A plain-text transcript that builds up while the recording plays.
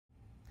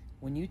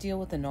When you deal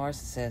with a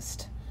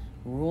narcissist,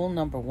 rule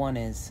number one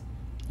is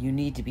you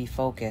need to be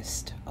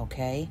focused,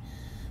 okay?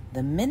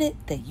 The minute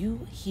that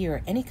you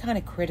hear any kind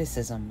of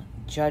criticism,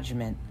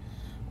 judgment,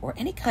 or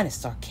any kind of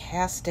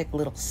sarcastic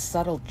little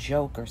subtle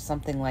joke or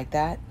something like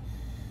that,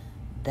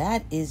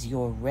 that is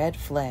your red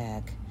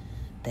flag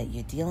that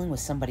you're dealing with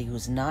somebody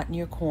who's not in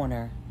your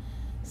corner,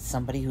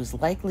 somebody who's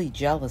likely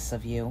jealous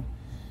of you,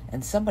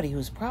 and somebody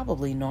who's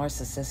probably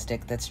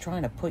narcissistic that's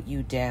trying to put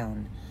you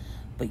down.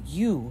 But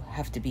you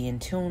have to be in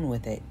tune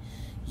with it.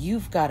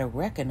 You've got to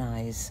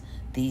recognize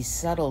these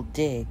subtle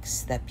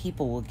digs that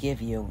people will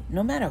give you,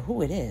 no matter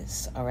who it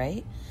is, all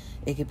right?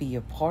 It could be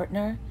your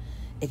partner,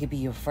 it could be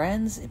your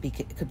friends, it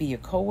could be your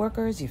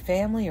coworkers, your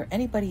family, or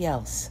anybody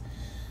else.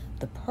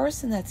 The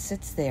person that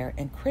sits there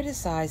and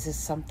criticizes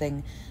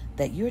something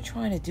that you're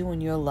trying to do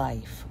in your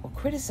life, or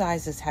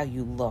criticizes how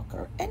you look,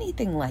 or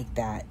anything like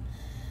that,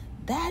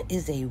 that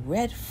is a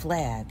red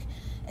flag.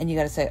 And you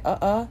got to say,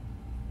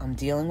 I'm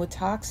dealing with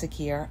toxic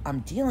here. I'm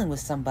dealing with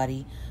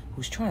somebody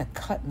who's trying to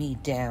cut me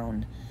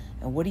down.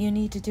 And what do you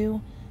need to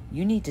do?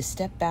 You need to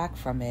step back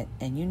from it,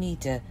 and you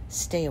need to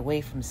stay away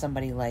from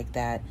somebody like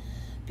that,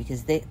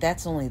 because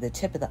that's only the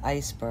tip of the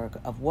iceberg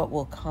of what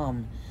will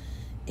come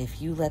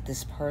if you let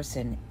this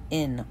person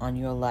in on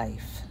your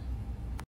life.